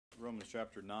Romans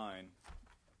chapter 9,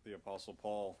 the Apostle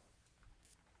Paul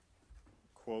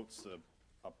quotes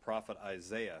a prophet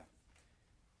Isaiah,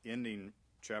 ending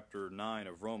chapter 9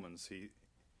 of Romans.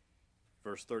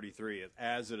 Verse 33,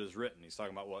 as it is written. He's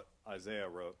talking about what Isaiah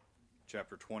wrote,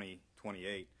 chapter 20,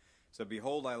 28. So,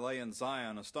 behold, I lay in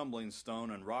Zion a stumbling stone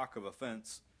and rock of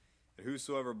offense, that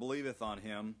whosoever believeth on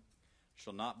him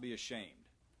shall not be ashamed.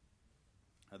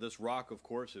 Now, this rock, of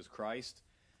course, is Christ,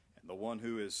 and the one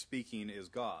who is speaking is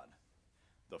God.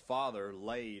 The Father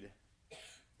laid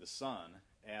the Son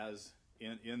as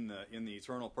in the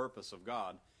eternal purpose of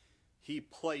God. He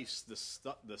placed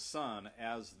the Son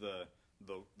as the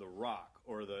rock,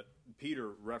 or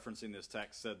Peter, referencing this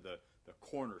text, said the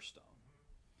cornerstone.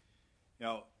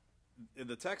 Now,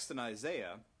 the text in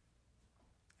Isaiah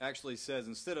actually says,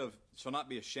 instead of shall not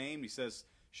be ashamed, he says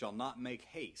shall not make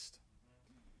haste.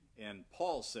 And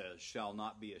Paul says shall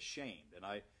not be ashamed. And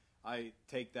I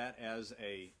take that as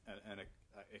an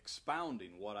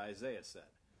expounding what Isaiah said.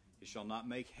 He shall not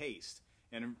make haste.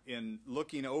 And in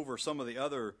looking over some of the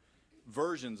other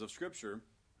versions of Scripture,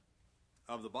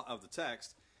 of the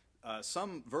text,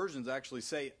 some versions actually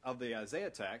say, of the Isaiah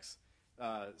text,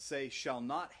 say shall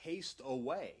not haste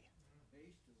away.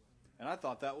 And I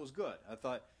thought that was good. I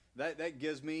thought that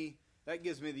gives me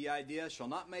the idea, shall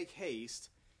not make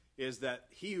haste, is that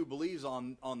he who believes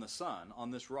on the Son,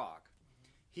 on this rock,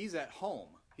 he's at home.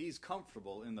 He's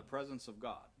comfortable in the presence of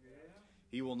God.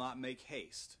 He will not make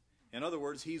haste. In other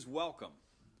words, he's welcome.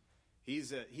 He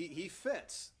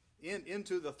fits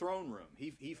into the throne room.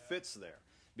 He fits there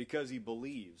because he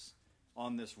believes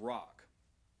on this rock.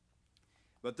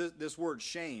 But this word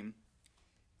shame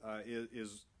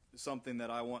is something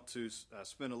that I want to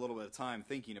spend a little bit of time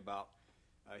thinking about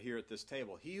here at this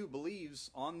table. He who believes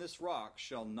on this rock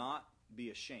shall not be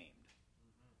ashamed.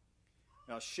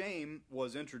 Now, shame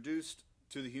was introduced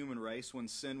to the human race when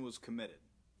sin was committed.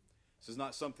 This is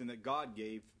not something that God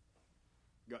gave.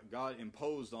 God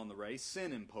imposed on the race.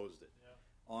 Sin imposed it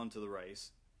onto the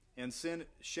race. And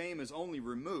shame is only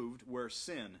removed where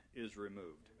sin is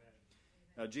removed.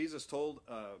 Now, Jesus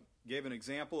gave an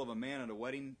example of a man at a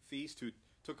wedding feast who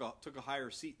took a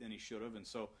higher seat than he should have, and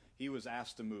so he was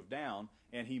asked to move down,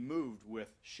 and he moved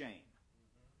with shame.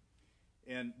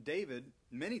 And David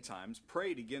many times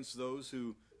prayed against those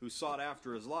who sought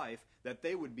after his life, that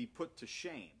they would be put to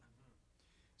shame.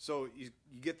 So you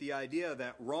get the idea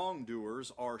that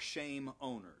wrongdoers are shame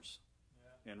owners,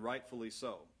 and rightfully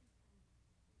so.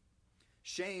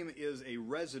 Shame is a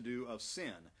residue of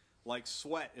sin, like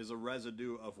sweat is a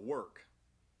residue of work.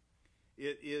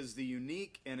 It is the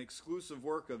unique and exclusive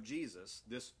work of Jesus,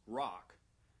 this rock,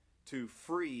 to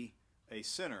free a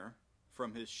sinner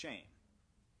from his shame.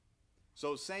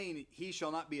 So saying he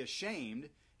shall not be ashamed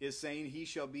is saying he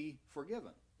shall be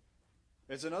forgiven.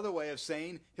 It's another way of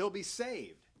saying he'll be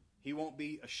saved. He won't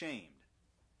be ashamed.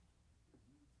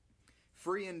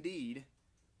 Free indeed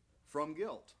from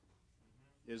guilt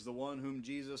is the one whom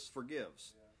Jesus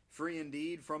forgives. Free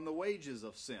indeed from the wages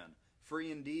of sin.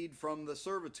 Free indeed from the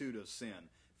servitude of sin.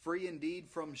 Free indeed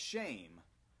from shame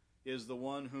is the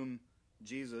one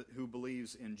who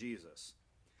believes in Jesus.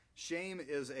 Shame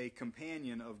is a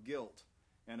companion of guilt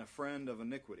and a friend of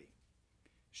iniquity.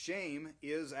 Shame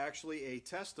is actually a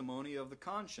testimony of the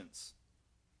conscience.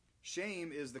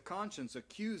 Shame is the conscience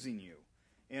accusing you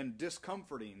and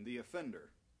discomforting the offender.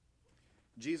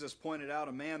 Jesus pointed out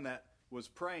a man that was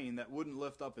praying that wouldn't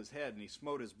lift up his head, and he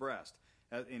smote his breast,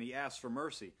 and he asked for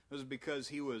mercy. It was because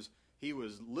he was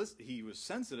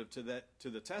sensitive to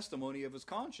the testimony of his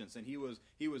conscience, and he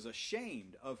was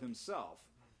ashamed of himself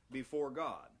before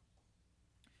God.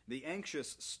 The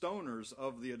anxious stoners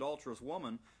of the adulterous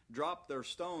woman dropped their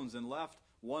stones and left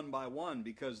one by one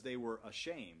because they were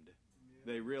ashamed.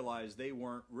 They realized they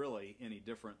weren't really any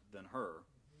different than her.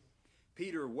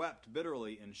 Peter wept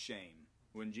bitterly in shame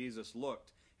when Jesus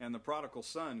looked, and the prodigal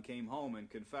son came home and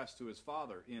confessed to his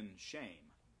father in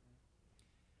shame.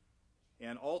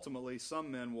 And ultimately,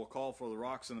 some men will call for the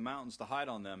rocks and the mountains to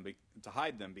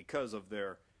hide them because of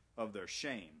their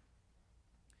shame.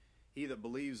 He that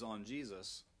believes on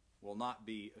Jesus will not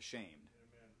be ashamed.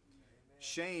 Amen.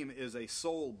 Shame is a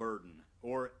soul burden,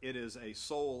 or it is a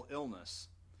soul illness.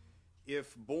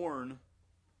 If born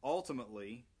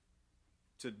ultimately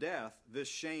to death, this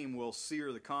shame will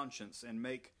sear the conscience and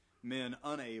make men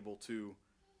unable to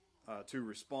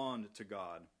respond to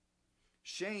God.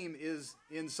 Shame is,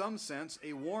 in some sense,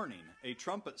 a warning, a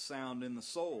trumpet sound in the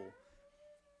soul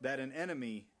that an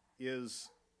enemy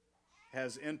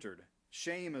has entered.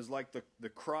 Shame is like the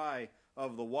cry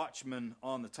of the watchman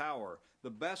on the tower. The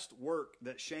best work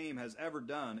that shame has ever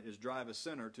done is drive a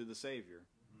sinner to the Savior.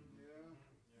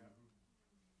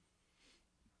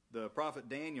 The prophet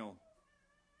Daniel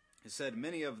has said,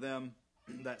 many of them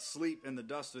that sleep in the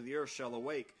dust of the earth shall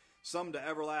awake, some to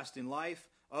everlasting life,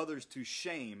 others to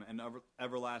shame and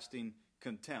everlasting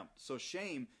contempt. So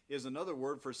shame is another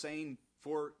word for saying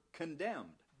for condemned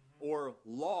or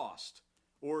lost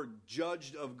or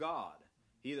judged of God.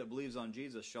 He that believes on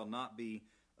Jesus shall not be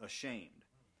ashamed.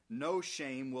 No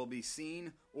shame will be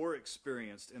seen or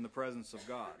experienced in the presence of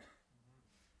God.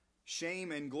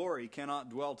 Shame and glory cannot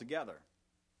dwell together.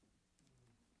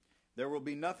 There will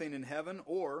be nothing in heaven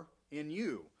or in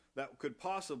you that could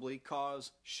possibly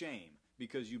cause shame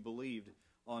because you believed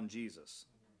on Jesus.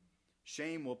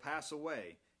 Shame will pass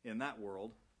away in that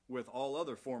world with all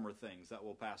other former things that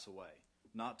will pass away,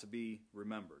 not to be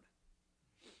remembered.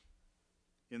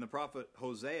 In the prophet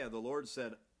Hosea, the Lord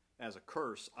said, as a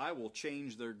curse, I will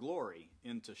change their glory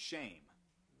into shame.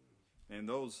 And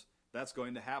that's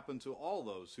going to happen to all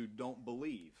those who don't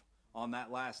believe. On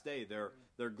that last day,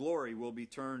 their glory will be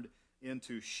turned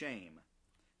into shame.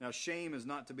 Now, shame is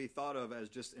not to be thought of as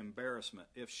just embarrassment.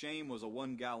 If shame was a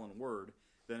 1-gallon word,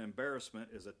 then embarrassment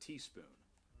is a teaspoon.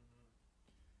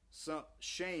 So,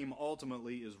 shame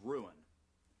ultimately is ruin.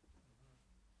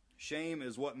 Shame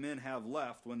is what men have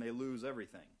left when they lose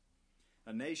everything.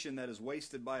 A nation that is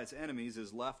wasted by its enemies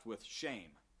is left with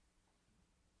shame.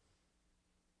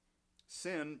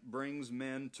 Sin brings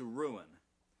men to ruin,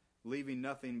 leaving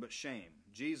nothing but shame.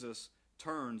 Jesus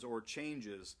turns or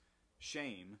changes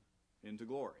shame into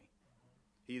glory.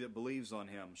 He that believes on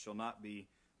him shall not be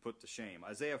put to shame.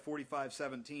 Isaiah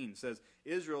 45:17 says,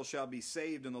 Israel shall be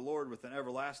saved in the Lord with an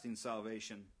everlasting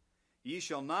salvation. Ye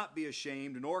shall not be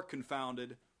ashamed nor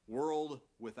confounded, world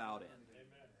without end. Amen.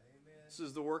 This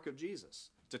is the work of Jesus,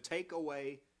 to take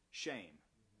away shame.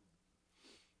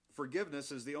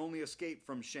 Forgiveness is the only escape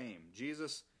from shame.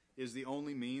 Jesus is the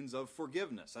only means of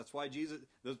forgiveness. That's why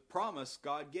the promise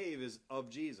God gave is of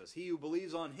Jesus. He who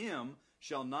believes on him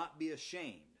shall not be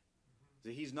ashamed.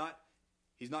 He's not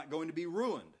going to be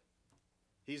ruined.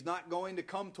 He's not going to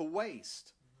come to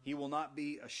waste. He will not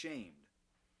be ashamed.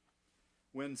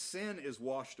 When sin is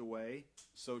washed away,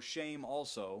 so shame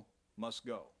also must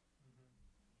go.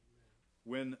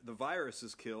 When the virus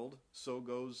is killed, so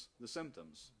goes the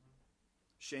symptoms.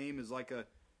 Shame is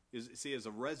is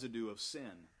a residue of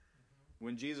sin.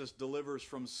 When Jesus delivers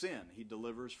from sin, he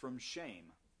delivers from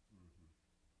shame.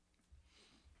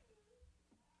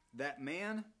 That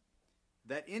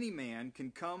any man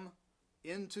can come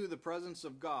into the presence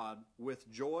of God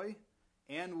with joy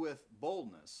and with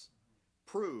boldness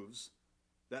proves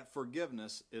that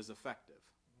forgiveness is effective.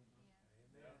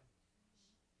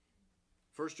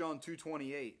 1 John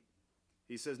 2:28,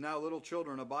 he says, Now little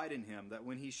children abide in him, that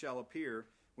when he shall appear,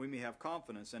 we may have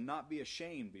confidence and not be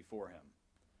ashamed before him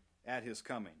at his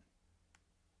coming.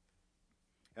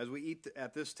 As we eat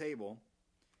at this table,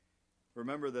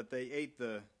 remember that they ate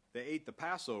the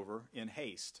Passover in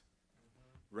haste,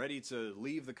 ready to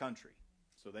leave the country.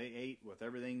 So they ate with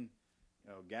everything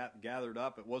gathered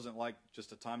up. It wasn't like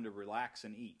just a time to relax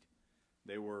and eat.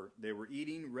 They were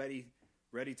eating,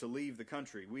 ready to leave the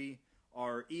country. We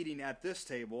are eating at this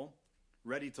table,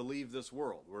 ready to leave this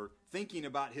world. We're thinking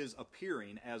about his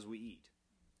appearing as we eat.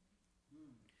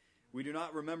 We do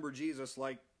not remember Jesus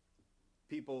like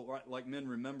men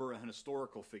remember an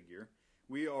historical figure.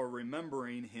 We are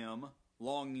remembering him,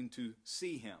 longing to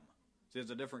see him. So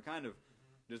it's a different kind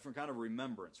of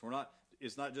remembrance.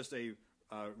 It's not just a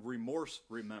remorse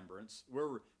remembrance.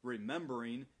 We're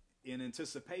remembering in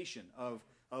anticipation of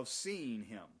seeing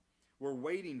him. We're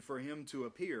waiting for him to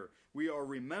appear. We are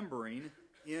remembering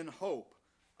in hope.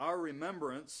 Our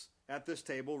remembrance at this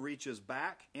table reaches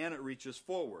back and it reaches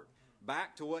forward.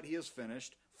 Back to what he has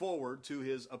finished, forward to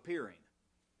his appearing.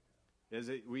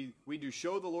 We do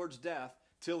show the Lord's death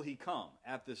till he come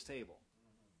at this table.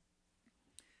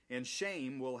 And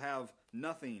shame will have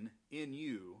nothing in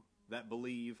you that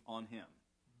believe on him.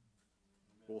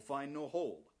 Will find no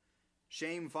hold.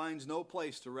 Shame finds no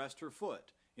place to rest her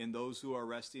foot in those who are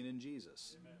resting in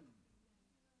Jesus. Amen.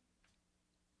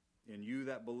 In you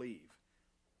that believe.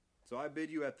 So I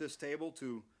bid you at this table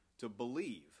to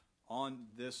believe on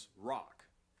this rock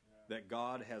that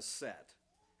God has set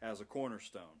as a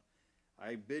cornerstone.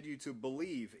 I bid you to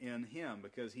believe in him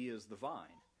because he is the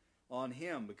vine. On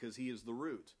him because he is the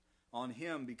root. On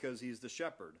him because he is the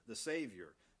shepherd, the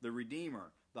Savior, the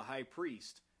Redeemer, the High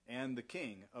Priest, and the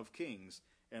King of Kings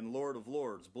and Lord of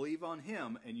Lords. Believe on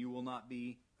him and you will not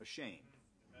be ashamed.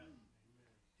 Amen.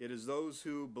 It is those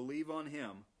who believe on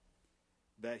him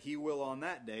that he will on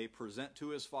that day present to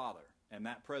his Father, and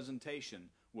that presentation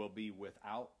will be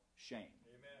without shame.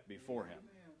 Amen. Before him.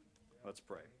 Amen. Let's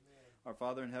pray. Amen. Our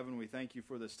Father in heaven, we thank you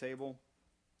for this table.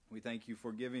 We thank you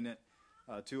for giving it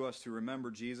to us to remember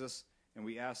Jesus, and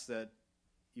we ask that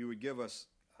you would give us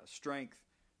strength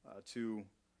to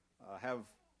have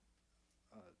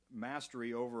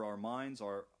mastery over our minds,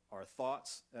 our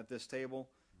thoughts at this table,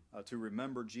 to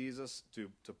remember Jesus,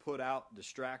 to put out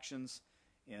distractions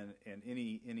and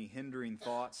any hindering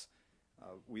thoughts.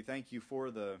 We thank you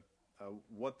for the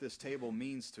what this table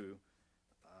means to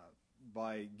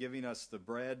by giving us the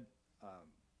bread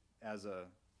as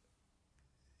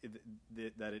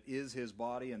that it is his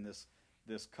body, and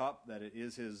this cup that it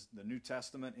is the New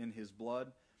Testament in his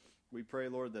blood. We pray,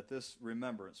 Lord, that this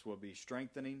remembrance will be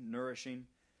strengthening, nourishing,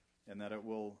 and that it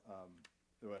will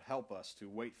help us to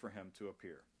wait for him to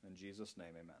appear. In Jesus'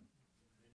 name, amen.